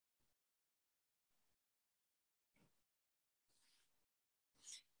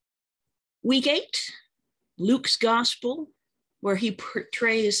Week 8, Luke's gospel, where he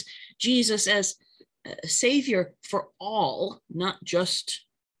portrays Jesus as a savior for all, not just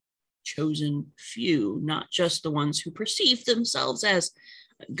chosen few, not just the ones who perceive themselves as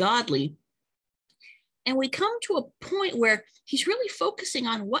godly. And we come to a point where he's really focusing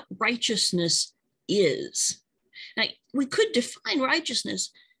on what righteousness is. Now, we could define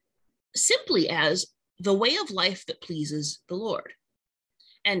righteousness simply as the way of life that pleases the Lord.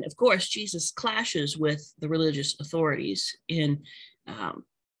 And of course, Jesus clashes with the religious authorities in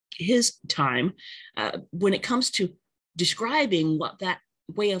his time when it comes to describing what that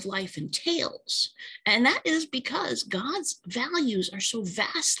way of life entails. And that is because God's values are so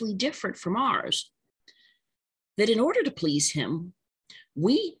vastly different from ours that in order to please him,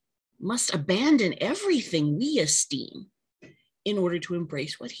 we must abandon everything we esteem in order to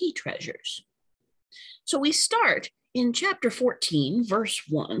embrace what he treasures. So we start in chapter 14, verse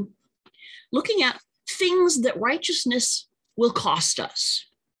 1, looking at things that righteousness will cost us.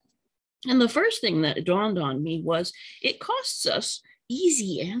 And the first thing that dawned on me was it costs us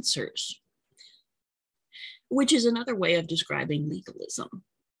easy answers, which is another way of describing legalism.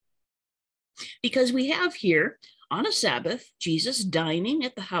 Because we have here on a Sabbath, Jesus dining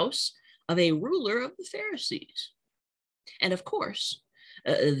at the house of a ruler of the Pharisees. And of course,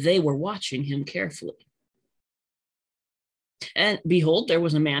 they were watching him carefully. And behold, there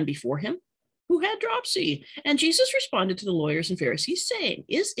was a man before him who had dropsy. And Jesus responded to the lawyers and Pharisees, saying,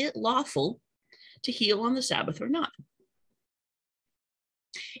 "Is it lawful to heal on the Sabbath or not?"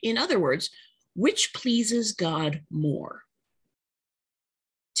 In other words, which pleases God more?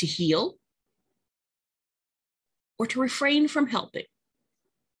 To heal or to refrain from helping?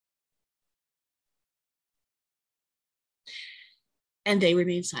 And they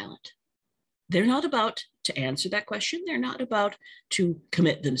remain silent. They're not about to answer that question. They're not about to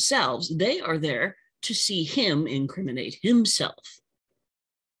commit themselves. They are there to see him incriminate himself.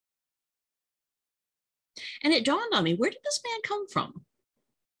 And it dawned on me, where did this man come from?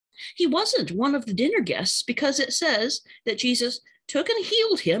 He wasn't one of the dinner guests, because it says that Jesus took and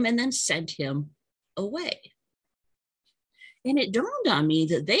healed him and then sent him away. And it dawned on me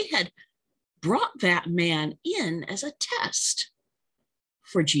that they had brought that man in as a test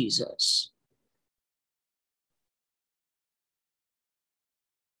for Jesus.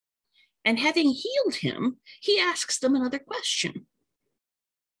 And having healed him, he asks them another question.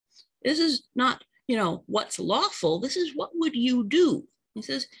 This is not, what's lawful. This is, what would you do? He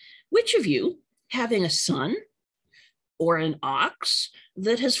says, which of you, having a son or an ox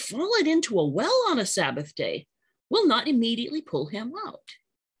that has fallen into a well on a Sabbath day, will not immediately pull him out?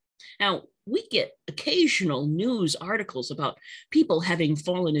 Now, we get occasional news articles about people having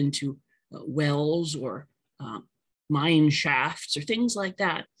fallen into wells or mine shafts or things like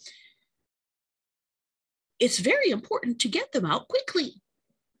that. It's very important to get them out quickly,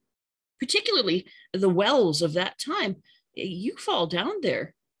 particularly the wells of that time. You fall down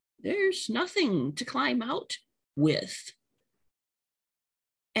there, there's nothing to climb out with,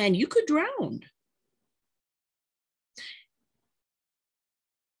 and you could drown.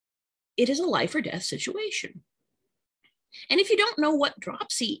 It is a life or death situation. And if you don't know what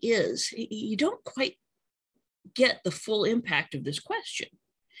dropsy is, you don't quite get the full impact of this question,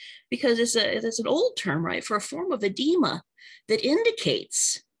 because it's an old term, right, for a form of edema that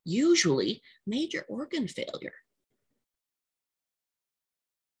indicates usually major organ failure.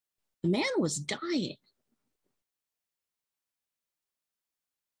 The man was dying.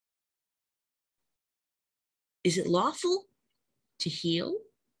 Is it lawful to heal,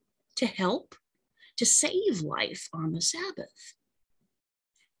 to help, to save life on the Sabbath?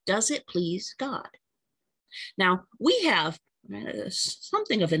 Does it please God? Now, we have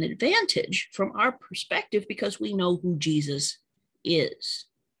something of an advantage from our perspective because we know who Jesus is.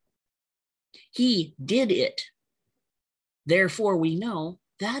 He did it. Therefore, we know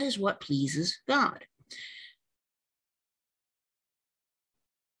that is what pleases God.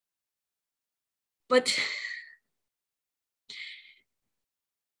 But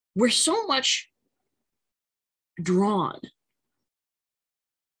we're so much drawn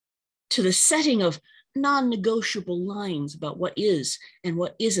to the setting of non-negotiable lines about what is and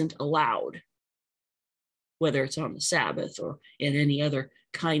what isn't allowed, whether it's on the Sabbath or in any other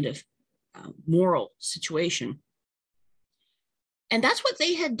kind of moral situation. And that's what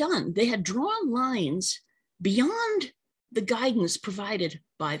they had done. They had drawn lines beyond the guidance provided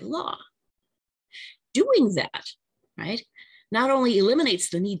by the law. Doing that, right, not only eliminates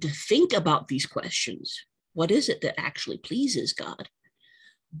the need to think about these questions, what is it that actually pleases God,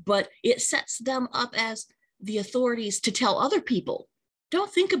 but it sets them up as the authorities to tell other people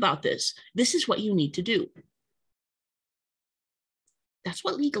Don't think about this. This is what you need to do. That's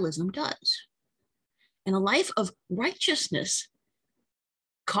what legalism does. And a life of righteousness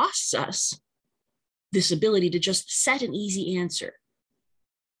costs us this ability to just set an easy answer.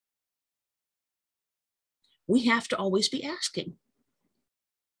 We have to always be asking,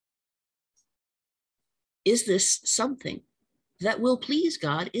 is this something that will please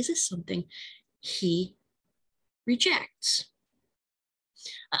God? Is this something he rejects?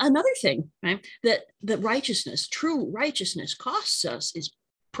 Another thing, right, that righteousness, true righteousness costs us is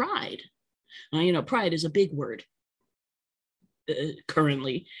pride. Pride is a big word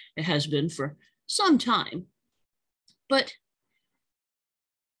currently. It has been for some time. But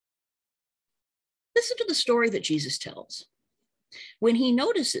listen to the story that Jesus tells. When he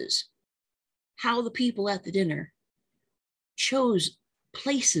notices how the people at the dinner chose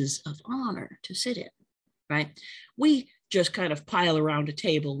places of honor to sit in, right? We just kind of pile around a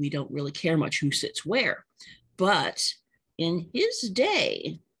table. We don't really care much who sits where. But in his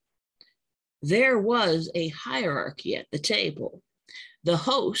day, there was a hierarchy at the table. The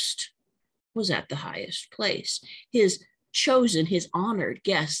host was at the highest place. His chosen, his honored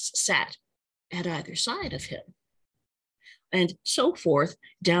guests sat at either side of him. And so forth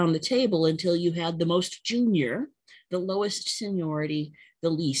down the table until you had the most junior, the lowest seniority, the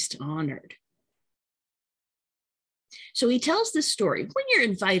least honored. So he tells this story. When you're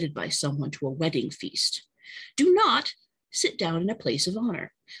invited by someone to a wedding feast, do not sit down in a place of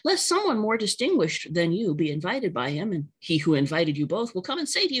honor, lest someone more distinguished than you be invited by him, and he who invited you both will come and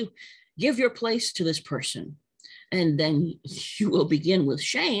say to you, give your place to this person. And then you will begin with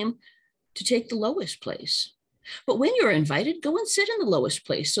shame to take the lowest place. But when you're invited, go and sit in the lowest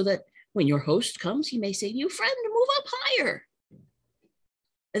place so that when your host comes, he may say to you, friend, move up higher.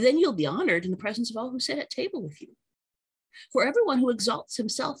 And then you'll be honored in the presence of all who sit at table with you. For everyone who exalts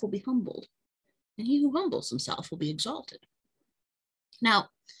himself will be humbled, and he who humbles himself will be exalted. Now,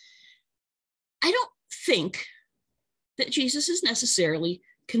 I don't think that Jesus is necessarily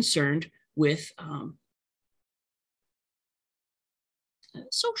concerned with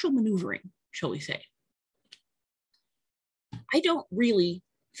social maneuvering, shall we say. I don't really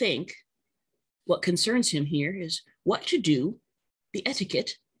think what concerns him here is what to do, the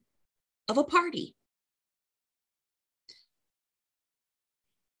etiquette of a party.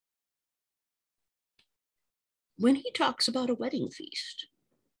 When he talks about a wedding feast,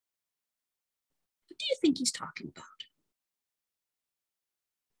 what do you think he's talking about?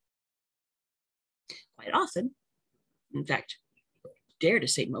 Quite often, in fact, I dare to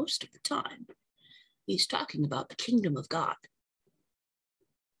say most of the time, he's talking about the kingdom of God.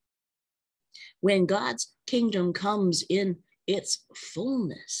 When God's kingdom comes in its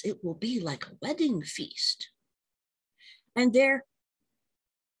fullness, it will be like a wedding feast. And there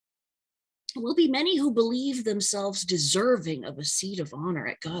will be many who believe themselves deserving of a seat of honor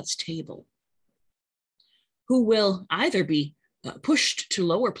at God's table, who will either be pushed to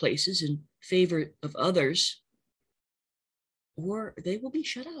lower places in favor of others, or they will be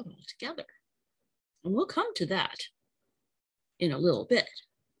shut out altogether. And we'll come to that in a little bit.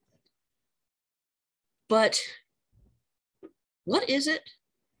 But what is it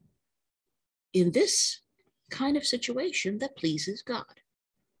in this kind of situation that pleases God?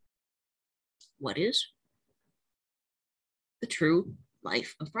 What is the true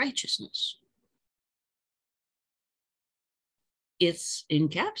life of righteousness? It's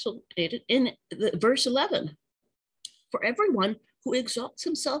encapsulated in verse 11. For everyone who exalts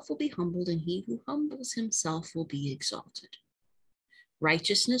himself will be humbled, and he who humbles himself will be exalted.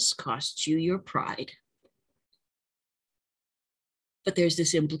 Righteousness costs you your pride. But there's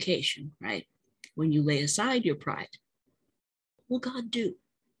this implication, right? When you lay aside your pride, what will God do?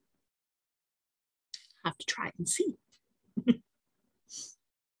 Have to try and see.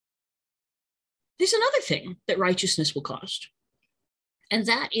 There's another thing that righteousness will cost, and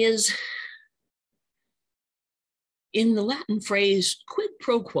that is in the Latin phrase quid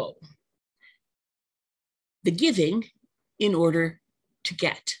pro quo, the giving in order to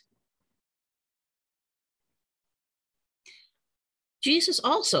get. Jesus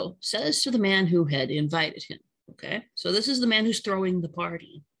also says to the man who had invited him, okay, so this is the man who's throwing the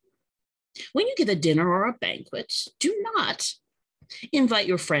party. When you give a dinner or a banquet, do not invite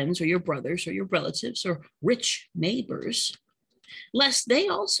your friends or your brothers or your relatives or rich neighbors, lest they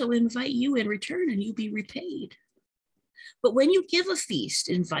also invite you in return and you be repaid. But when you give a feast,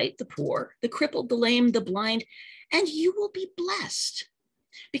 invite the poor, the crippled, the lame, the blind, and you will be blessed,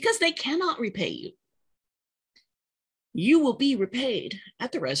 because they cannot repay you. You will be repaid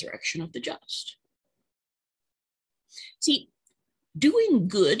at the resurrection of the just. See, doing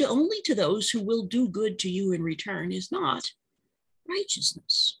good only to those who will do good to you in return is not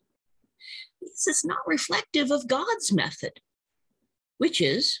righteousness. This is not reflective of God's method, which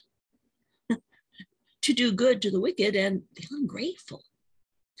is to do good to the wicked and the ungrateful.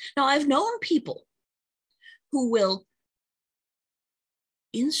 Now, I've known people who will,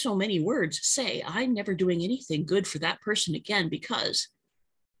 in so many words, say, I'm never doing anything good for that person again because,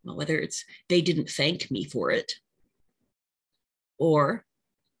 well, whether it's they didn't thank me for it or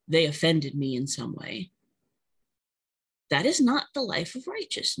they offended me in some way. That is not the life of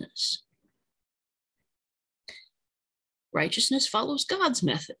righteousness. Righteousness follows God's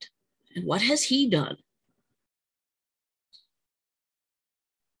method. And what has he done?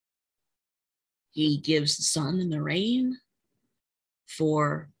 He gives the sun and the rain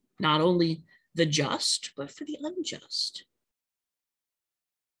for not only the just, but for the unjust.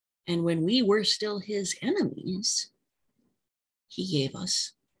 And when we were still his enemies, he gave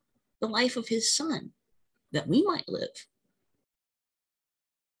us the life of his son that we might live.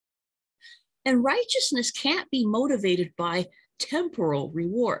 And righteousness can't be motivated by temporal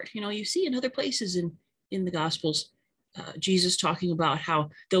reward. You know, you see in other places in the Gospels, Jesus talking about how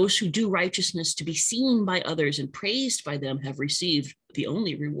those who do righteousness to be seen by others and praised by them have received the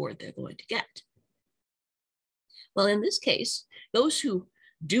only reward they're going to get. Well, in this case, those who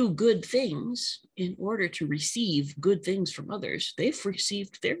do good things in order to receive good things from others, they've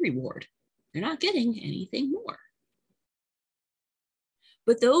received their reward. They're not getting anything more.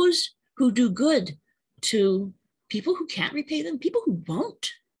 But those who do good to people who can't repay them, people who won't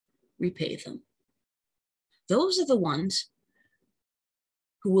repay them, those are the ones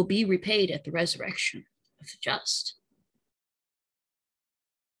who will be repaid at the resurrection of the just.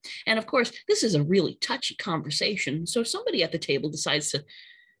 And of course, this is a really touchy conversation. So somebody at the table decides to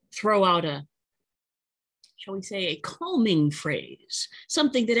throw out a, shall we say, a calming phrase,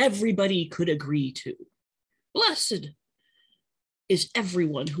 something that everybody could agree to. Blessed is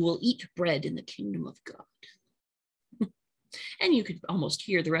everyone who will eat bread in the kingdom of God. And you could almost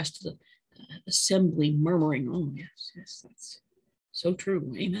hear the rest of the assembly murmuring, oh, yes, that's so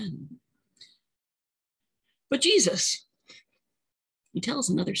true, amen. But Jesus, he tells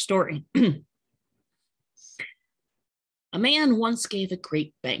another story. A man once gave a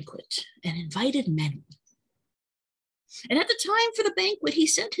great banquet and invited many. And at the time for the banquet, he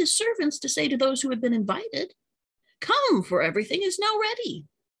sent his servants to say to those who had been invited, come, for everything is now ready.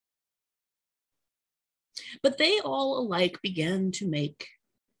 But they all alike began to make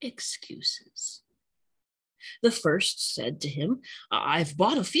excuses. The first said to him, I've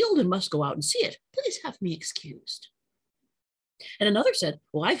bought a field and must go out and see it. Please have me excused. And another said,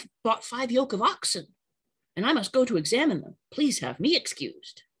 well, I've bought 5 yoke of oxen and I must go to examine them. Please have me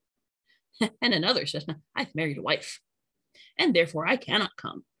excused. And another says, I've married a wife and therefore I cannot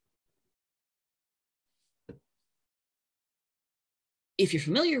come. If you're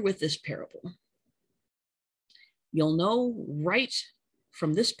familiar with this parable, you'll know right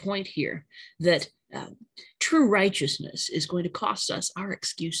from this point here that true righteousness is going to cost us our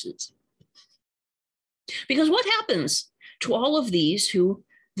excuses. Because what happens to all of these who,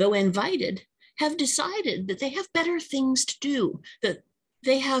 though invited, have decided that they have better things to do, that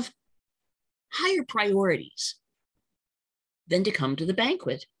they have higher priorities than to come to the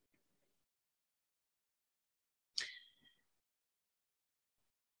banquet?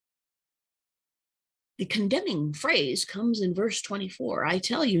 The condemning phrase comes in verse 24. I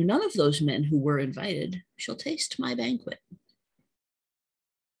tell you, none of those men who were invited shall taste my banquet.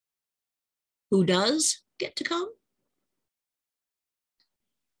 Who does get to come?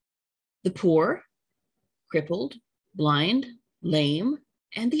 The poor, crippled, blind, lame,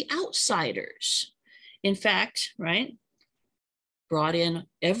 and the outsiders. In fact, right, brought in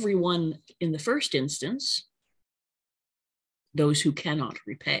everyone in the first instance, those who cannot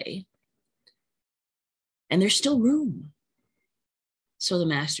repay. And there's still room. So the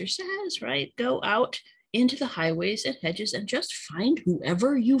master says, right, go out into the highways and hedges and just find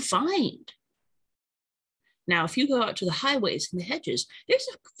whoever you find. Now, if you go out to the highways and the hedges, there's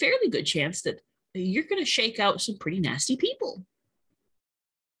a fairly good chance that you're going to shake out some pretty nasty people.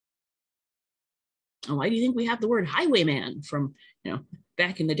 And why do you think we have the word highwayman from,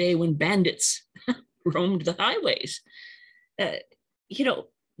 back in the day when bandits roamed the highways?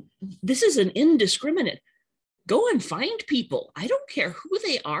 This is an indiscriminate. Go and find people. I don't care who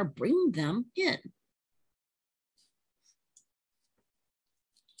they are, bring them in.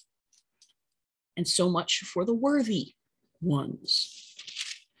 And so much for the worthy ones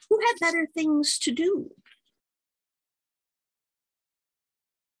who had better things to do.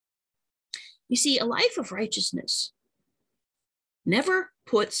 You see, a life of righteousness never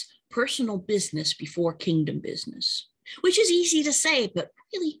puts personal business before kingdom business, which is easy to say, but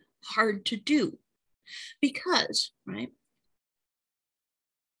really hard to do. Because, right,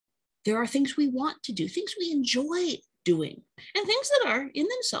 there are things we want to do, things we enjoy doing, and things that are in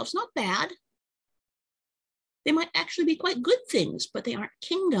themselves not bad. They might actually be quite good things, but they aren't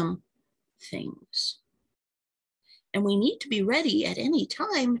kingdom things. And we need to be ready at any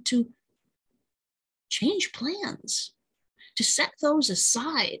time to change plans, to set those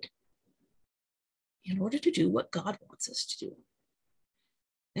aside in order to do what God wants us to do.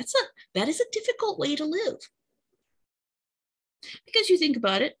 That is a difficult way to live. Because you think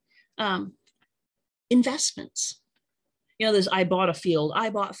about it, investments. You know, there's I bought a field, I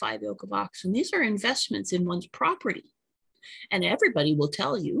bought 5 yoke of oxen. These are investments in one's property. And everybody will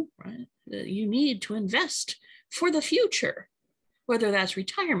tell you, right, that you need to invest for the future, whether that's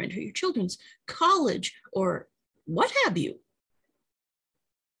retirement or your children's college or what have you.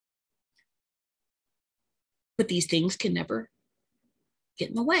 But these things can never get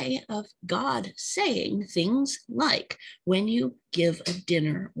in the way of God saying things like, when you give a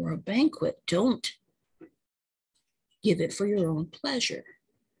dinner or a banquet, don't give it for your own pleasure.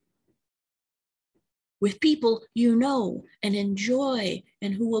 With people you know and enjoy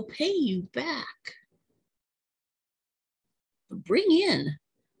and who will pay you back. Bring in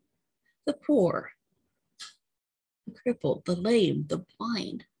the poor, the crippled, the lame, the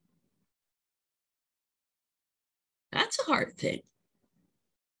blind. That's a hard thing.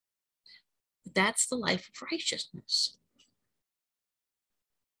 But that's the life of righteousness.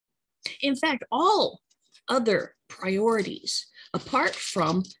 In fact, all other priorities, apart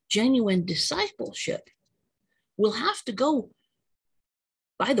from genuine discipleship, will have to go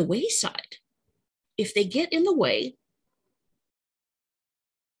by the wayside if they get in the way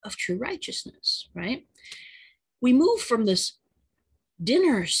of true righteousness, right? We move from this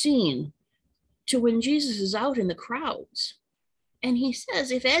dinner scene to when Jesus is out in the crowds and he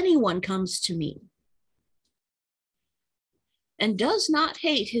says, if anyone comes to me and does not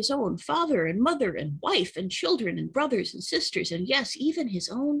hate his own father and mother and wife and children and brothers and sisters, and yes, even his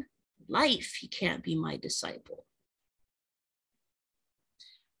own life, he can't be my disciple.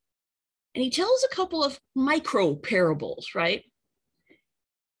 And he tells a couple of micro parables, right?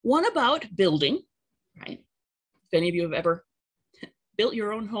 One about building, right? If any of you have ever built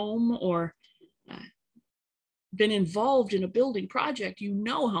your own home or been involved in a building project, you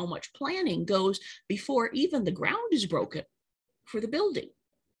know how much planning goes before even the ground is broken for the building.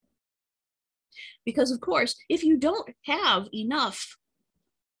 Because of course, if you don't have enough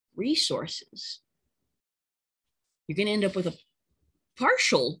resources, you're going to end up with a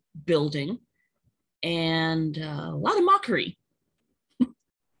partial building and a lot of mockery.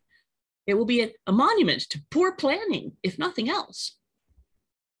 It will be a monument to poor planning, if nothing else.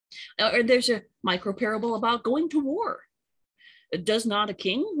 Or there's a micro parable about going to war. Does not a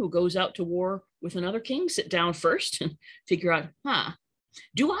king who goes out to war with another king sit down first and figure out,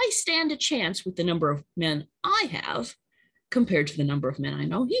 do I stand a chance with the number of men I have compared to the number of men I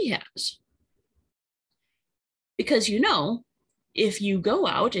know he has? Because you know, if you go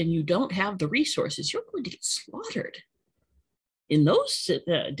out and you don't have the resources, you're going to get slaughtered. In those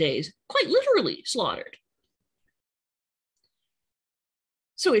days, quite literally slaughtered.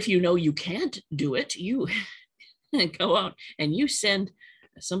 So if you know you can't do it, you go out and you send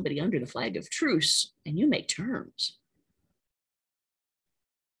somebody under the flag of truce and you make terms.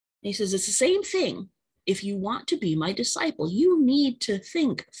 And he says, it's the same thing. If you want to be my disciple, you need to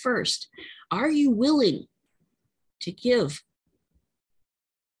think first, are you willing to give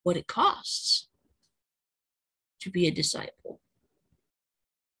what it costs to be a disciple?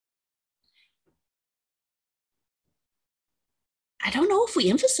 I don't know if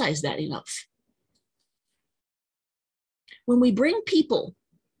we emphasize that enough. When we bring people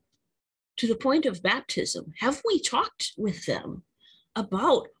to the point of baptism, have we talked with them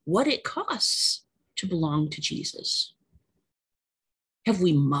about what it costs to belong to Jesus? Have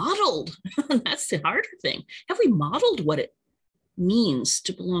we modeled? That's the harder thing. Have we modeled what it means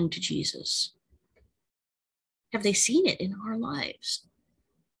to belong to Jesus? Have they seen it in our lives?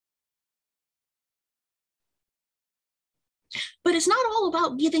 But it's not all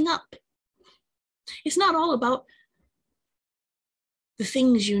about giving up. It's not all about the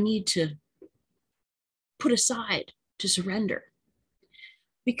things you need to put aside to surrender.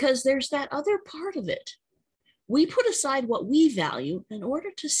 Because there's that other part of it. We put aside what we value in order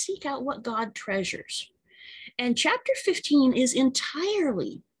to seek out what God treasures. And chapter 15 is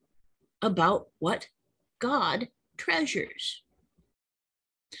entirely about what God treasures.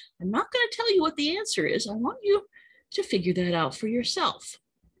 I'm not going to tell you what the answer is. I want you to figure that out for yourself.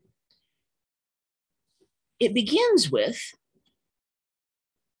 It begins with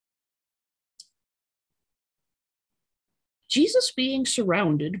Jesus being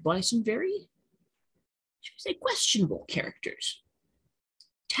surrounded by some very, should we say, questionable characters,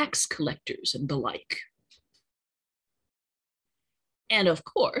 tax collectors and the like. And of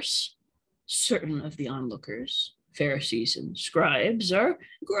course, certain of the onlookers, Pharisees and scribes, are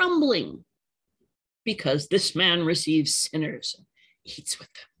grumbling because this man receives sinners and eats with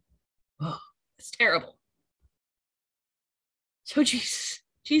them. Oh, it's terrible. So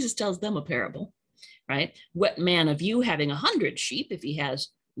Jesus tells them a parable, right? What man of you having 100 sheep if he has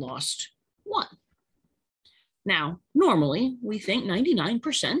lost one? Now, normally we think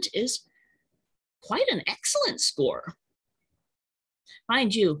 99% is quite an excellent score.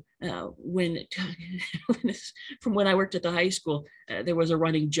 Mind you, from when I worked at the high school, there was a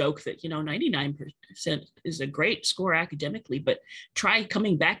running joke that, 99% is a great score academically, but try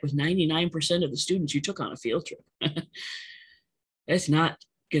coming back with 99% of the students you took on a field trip. It's not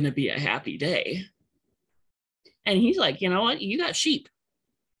going to be a happy day. And he's like, you know what? You got sheep.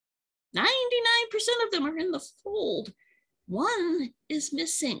 99% of them are in the fold. One is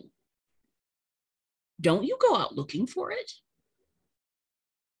missing. Don't you go out looking for it?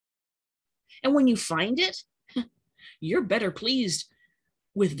 And when you find it, you're better pleased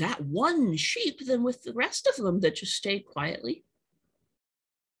with that one sheep than with the rest of them that just stayed quietly.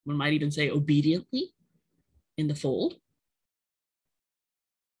 One might even say obediently in the fold.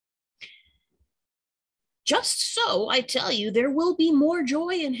 Just so, I tell you, there will be more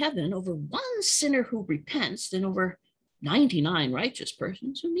joy in heaven over one sinner who repents than over 99 righteous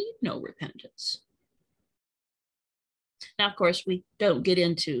persons who need no repentance. Now, of course, we don't get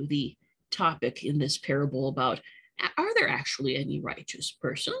into the topic in this parable about, are there actually any righteous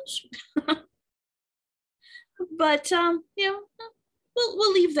persons? But,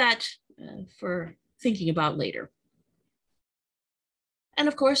 we'll leave that for thinking about later. And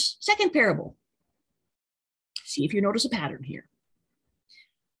of course, second parable. See if you notice a pattern here.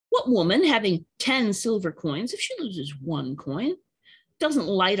 What woman having 10 silver coins, if she loses one coin, doesn't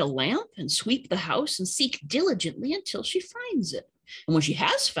light a lamp and sweep the house and seek diligently until she finds it? And when she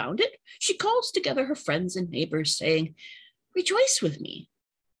has found it, she calls together her friends and neighbors, saying, "Rejoice with me,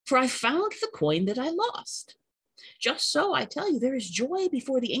 for I found the coin that I lost." Just so, I tell you, there is joy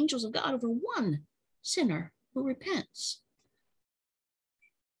before the angels of God over one sinner who repents.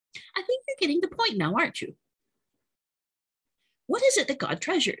 I think you're getting the point now, aren't you? What is it that God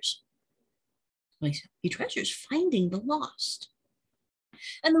treasures? Well, he treasures finding the lost.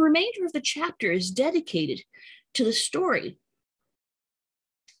 And the remainder of the chapter is dedicated to the story,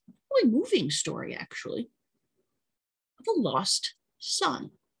 a really moving story, actually, of a lost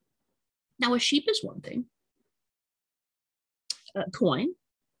son. Now, a sheep is one thing. A coin,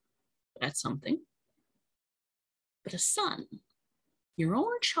 that's something. But a son, your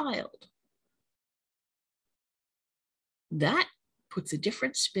own child, that puts a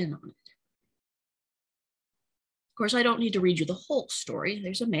different spin on it. Of course, I don't need to read you the whole story.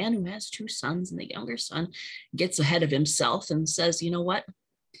 There's a man who has two sons, and the younger son gets ahead of himself and says, you know what?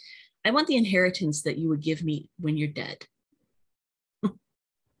 I want the inheritance that you would give me when you're dead.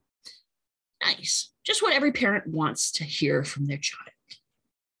 Nice. Just what every parent wants to hear from their child.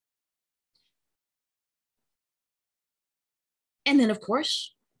 And then, of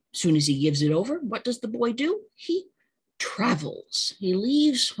course, as soon as he gives it over, what does the boy do? He travels. He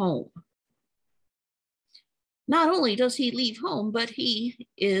leaves home. Not only does he leave home, but he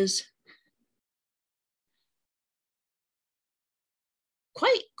is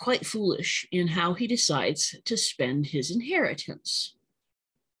quite foolish in how he decides to spend his inheritance.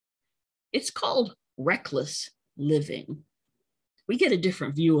 It's called reckless living. We get a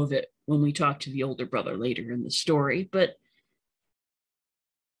different view of it when we talk to the older brother later in the story, but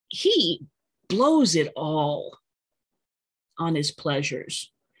he blows it all on his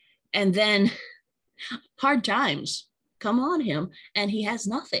pleasures. And then hard times come on him and he has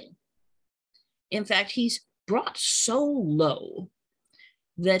nothing. In fact, he's brought so low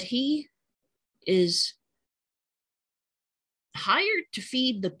that he is hired to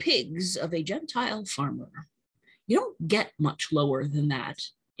feed the pigs of a Gentile farmer. You don't get much lower than that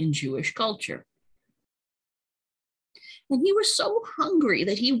in Jewish culture. And he was so hungry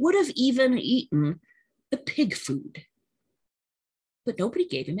that he would have even eaten the pig food. But nobody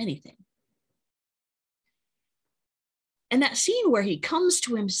gave him anything. And that scene where he comes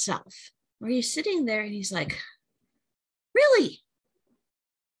to himself, where he's sitting there and he's like, really?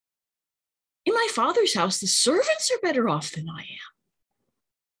 In my father's house, the servants are better off than I am.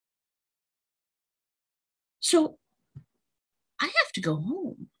 So I have to go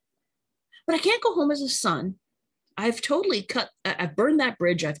home. But I can't go home as a son. I've totally I've burned that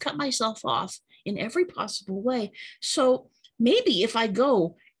bridge. I've cut myself off in every possible way. So maybe if I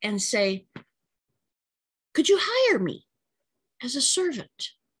go and say, could you hire me as a servant?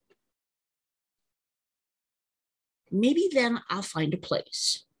 Maybe then I'll find a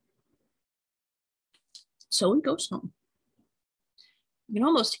place. So he goes home. You can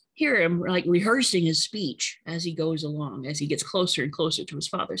almost hear him like rehearsing his speech as he goes along, as he gets closer and closer to his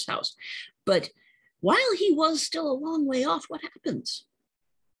father's house. But while he was still a long way off, what happens?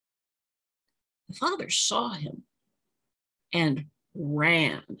 The father saw him and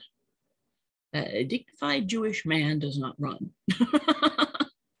ran. A dignified Jewish man does not run.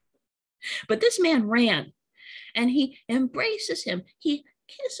 But this man ran, and he embraces him. He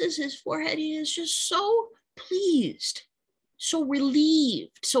kisses his forehead. He is just so pleased, so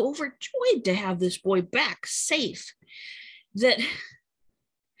relieved, so overjoyed to have this boy back safe that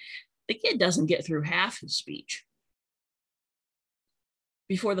the kid doesn't get through half his speech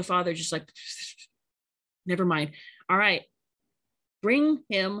before the father just like, never mind. All right, bring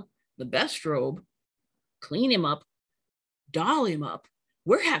him the best robe, clean him up, doll him up.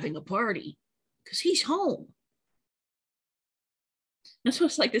 We're having a party because he's home. And so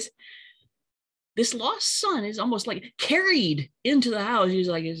it's like this lost son is almost like carried into the house. He's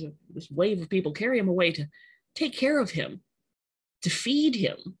like, this wave of people carry him away to take care of him, to feed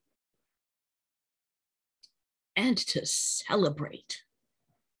him, and to celebrate.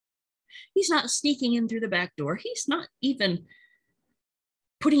 He's not sneaking in through the back door. He's not even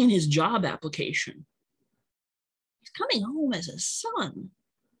putting in his job application. He's coming home as a son,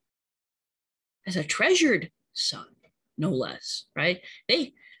 as a treasured son, no less, right?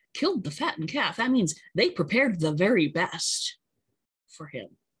 They killed the fattened calf. That means they prepared the very best for him.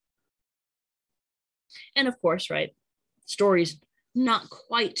 And of course, right, story's not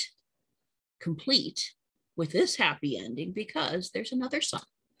quite complete with this happy ending because there's another son,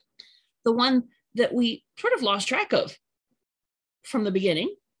 the one that we sort of lost track of from the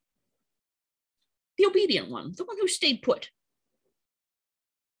beginning, the obedient one, the one who stayed put,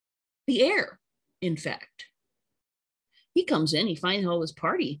 the heir, in fact. He comes in, he finds all this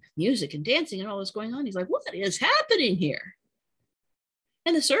party, music and dancing and all this going on. He's like, what is happening here?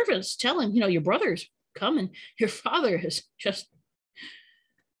 And the servants tell him, your brother's come and your father has just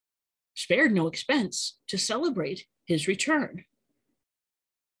spared no expense to celebrate his return.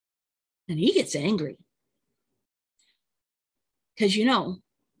 And he gets angry. Because,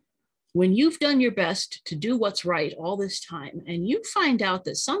 when you've done your best to do what's right all this time, and you find out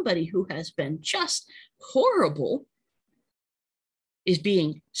that somebody who has been just horrible is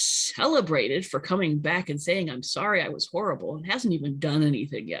being celebrated for coming back and saying, I'm sorry, I was horrible, and hasn't even done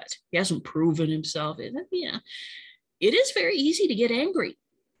anything yet. He hasn't proven himself. It is very easy to get angry.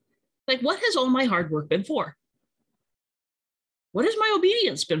 Like, what has all my hard work been for? What has my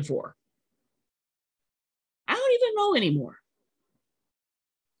obedience been for? I don't even know anymore.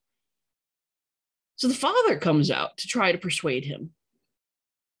 So the father comes out to try to persuade him.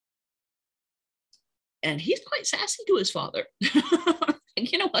 And he's quite sassy to his father.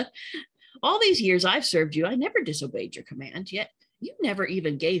 And you know what? All these years I've served you, I never disobeyed your command, yet you never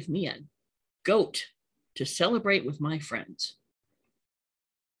even gave me a goat to celebrate with my friends.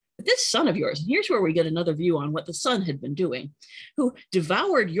 But this son of yours, and here's where we get another view on what the son had been doing, who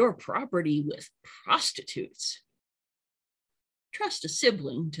devoured your property with prostitutes. Trust a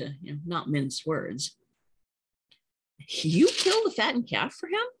sibling to not mince words. You killed the fattened calf for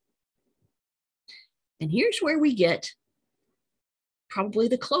him? And here's where we get probably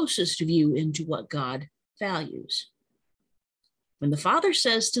the closest view into what God values. When the father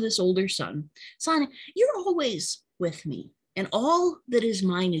says to this older son, son, you're always with me, and all that is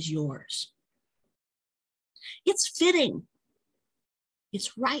mine is yours. It's fitting.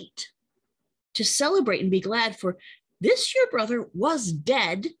 It's right to celebrate and be glad, for this your brother was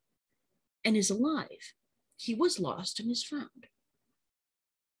dead and is alive. He was lost and is found.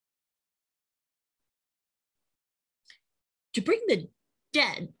 To bring the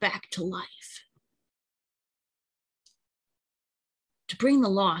dead back to life. To bring the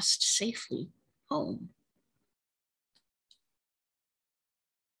lost safely home.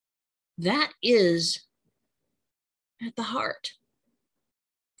 That is at the heart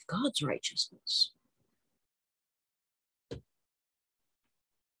of God's righteousness.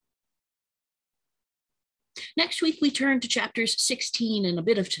 Next week, we turn to chapters 16 and a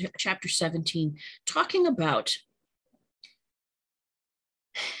bit of chapter 17, talking about,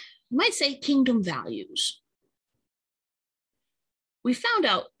 you might say, kingdom values. We found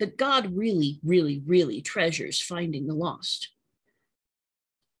out that God really, really, really treasures finding the lost.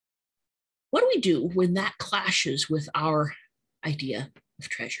 what do we do when that clashes with our idea of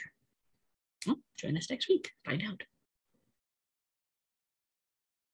treasure? Well, join us next week. Find out.